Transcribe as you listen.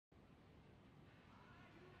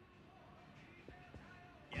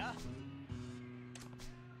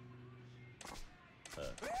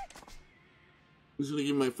Who's gonna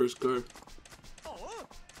give me my first card?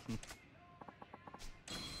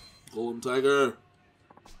 Golem Tiger.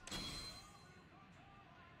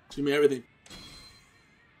 Give me everything.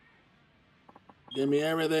 Give me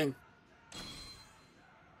everything.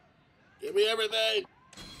 Give me everything.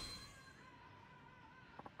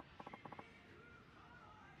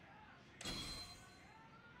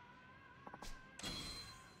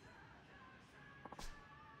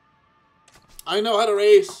 I know how to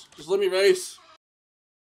race. Just let me race.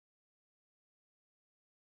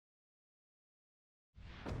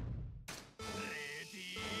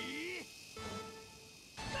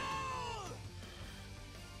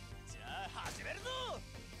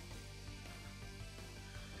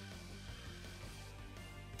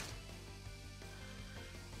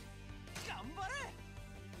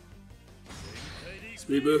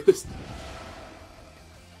 Speed boost.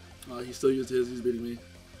 Oh, he still used his. He's beating me.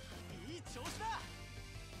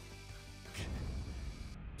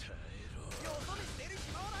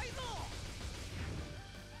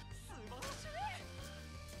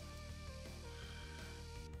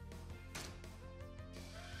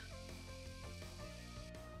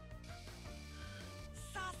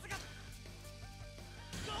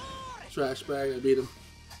 Trash bag. I beat him.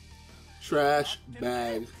 Trash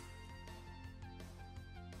bag.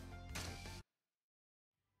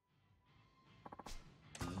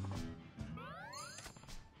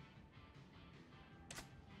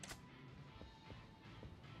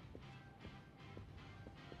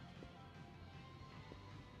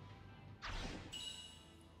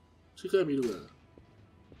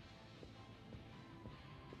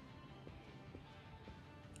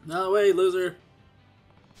 No way, loser.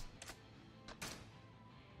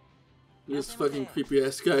 This fucking creepy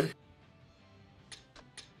ass guy.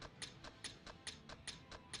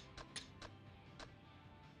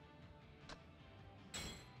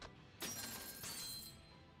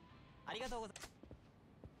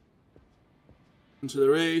 Into the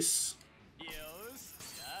race.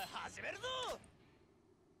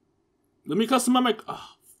 Let me customize my. Oh,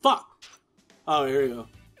 fuck. Oh, here we go.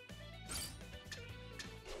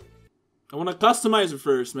 I want to customize it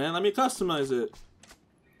first, man. Let me customize it.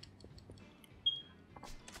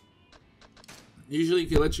 Usually,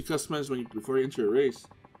 it lets you customize before you enter a race.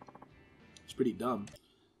 It's pretty dumb.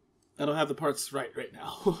 I don't have the parts right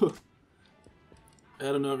now. I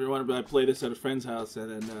don't know if you want, but I played this at a friend's house,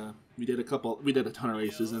 and then we did a ton of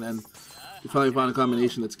races, and then we finally found a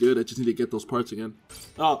combination that's good. I just need to get those parts again.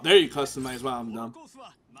 Oh, there you customize. Wow, I'm dumb.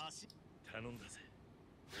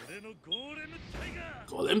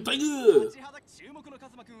 Golem Tiger!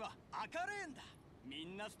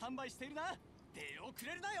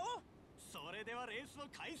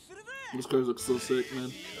 These cars look so sick,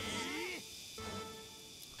 man.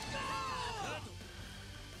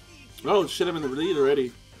 Oh shit, I'm in the lead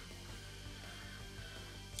already.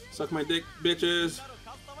 Suck my dick, bitches.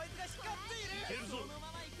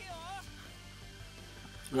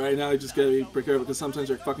 Alright, now I just gotta be pretty careful because sometimes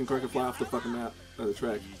your fucking car can fly off the fucking map of the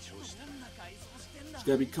track. Just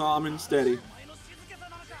gotta be calm and steady.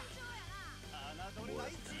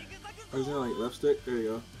 Oh, is that like left stick? There you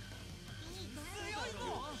go.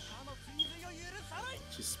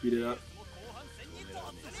 Just speed it up.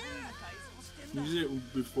 Use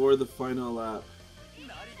it before the final lap.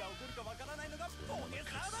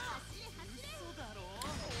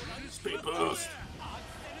 Speed boost!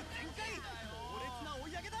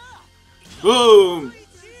 Boom!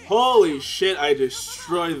 Holy shit, I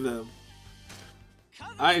destroyed them.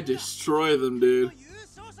 I destroy them, dude.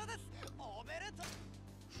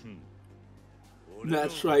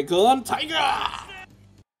 That's right, Golem Tiger!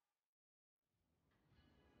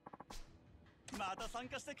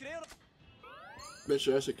 Bet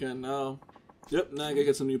sure I can now. Yep, now I gotta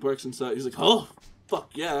get some new parks inside. He's like, oh,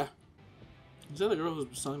 fuck yeah. Is that the girl who's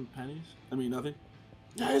selling panties? I mean, nothing.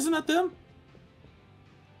 Yeah, isn't that them?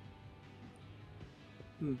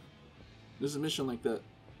 There's a mission like that.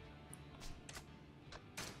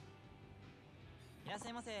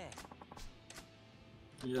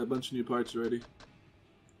 Yeah, a bunch of new parts already.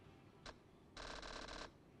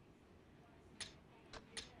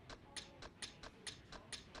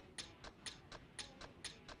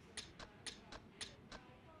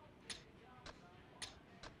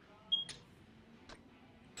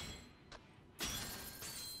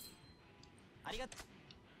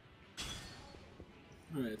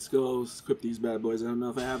 Alright, let's go equip these bad boys. I don't know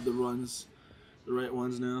if I have the right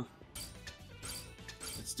ones now.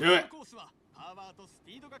 Let's do it!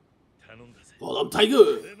 Golem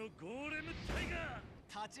Tiger!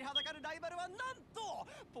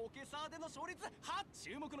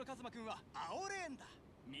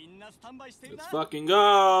 Let's fucking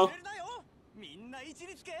go!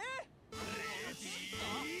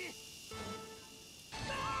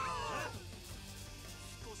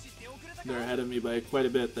 They're ahead of me by quite a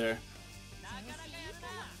bit there.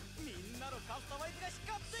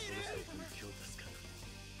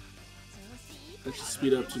 Let's just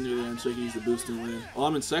speed up to near the end so I can use the boost and win. Oh,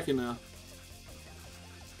 I'm in second now.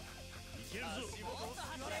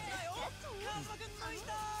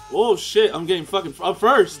 Oh shit, I'm getting fucking up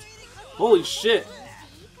first. Holy shit.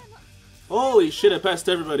 Holy shit, I passed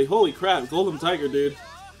everybody. Holy crap, Golden Tiger, dude.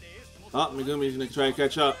 Oh, Megumi's gonna try to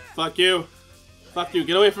catch up. Fuck you. Fuck you,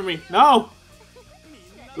 get away from me. No!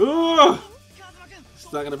 Ooh!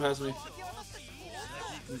 It's not gonna pass me.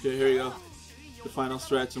 Okay, here you go. The final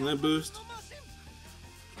stretch. I'm gonna boost.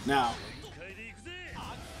 Now.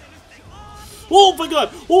 Oh my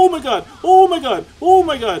god! Oh my god! Oh my god! Oh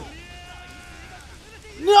my god!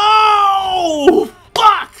 No!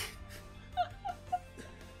 Fuck!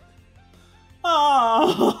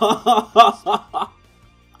 Oh.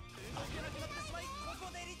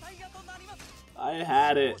 I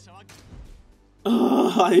had it.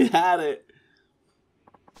 Oh, I had it.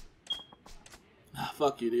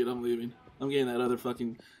 Fuck you, dude. I'm leaving. I'm getting that other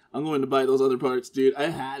fucking... I'm going to buy those other parts, dude.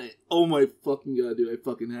 I had it. Oh my fucking god, dude. I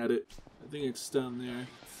fucking had it. I think it's down there.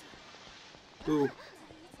 Ooh.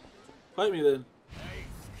 Fight me then.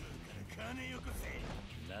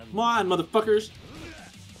 Come on, motherfuckers.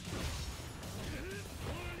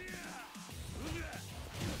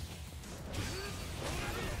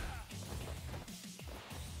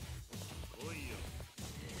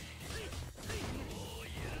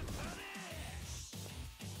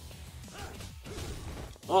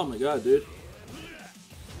 Oh my god, dude.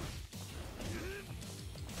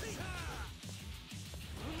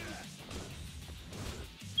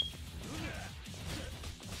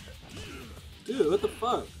 Dude, what the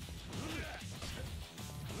fuck?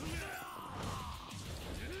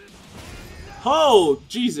 Oh,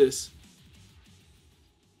 Jesus.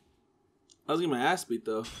 I was getting my ass beat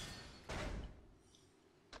though.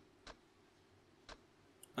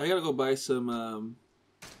 I gotta go buy some,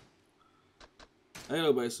 I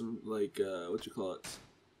gotta buy some, like, what you call it?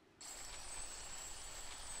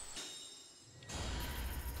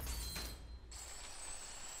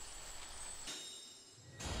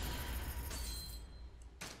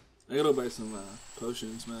 I gotta buy some,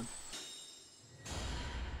 potions, man.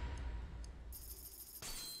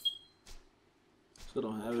 So I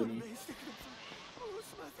don't have any.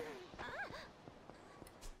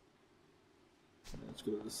 Let's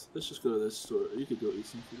go to this. Let's just go to this store. You could go eat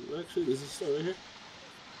some food. Actually, there's a store right here.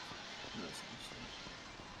 No, it's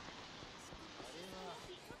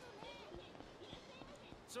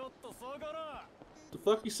not. The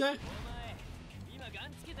fuck you say?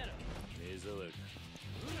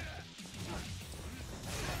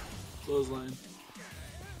 Clothesline.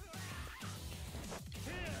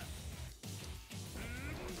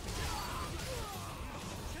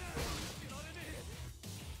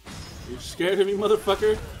 You're scared of me,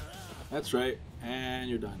 motherfucker? That's right. And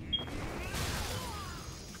you're done.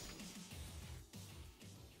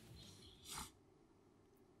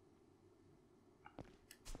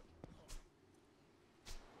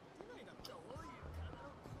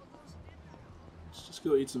 Let's just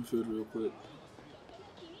go eat some food real quick.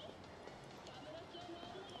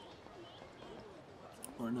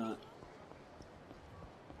 Or not.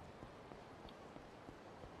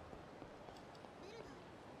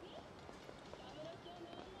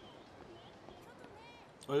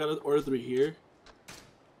 I gotta order 3 here.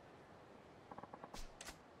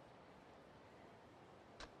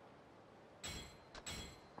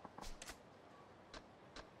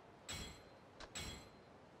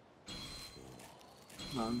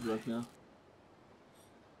 No, I'm drunk now.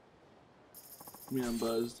 I mean, I'm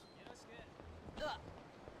buzzed.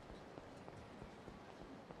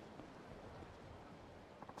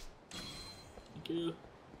 Thank you.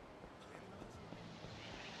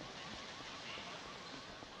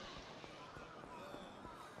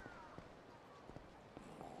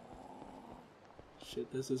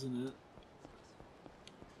 Shit, this isn't it.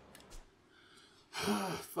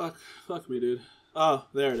 Fuck me, dude. Oh,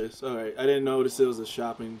 there it is. Alright, I didn't notice it was a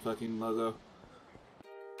shopping fucking logo.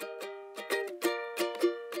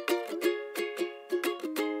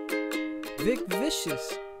 Vic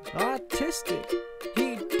Vicious, autistic.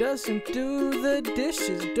 He doesn't do the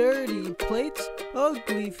dishes, dirty plates,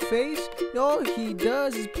 ugly face. All he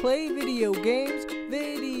does is play video games,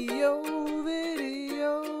 video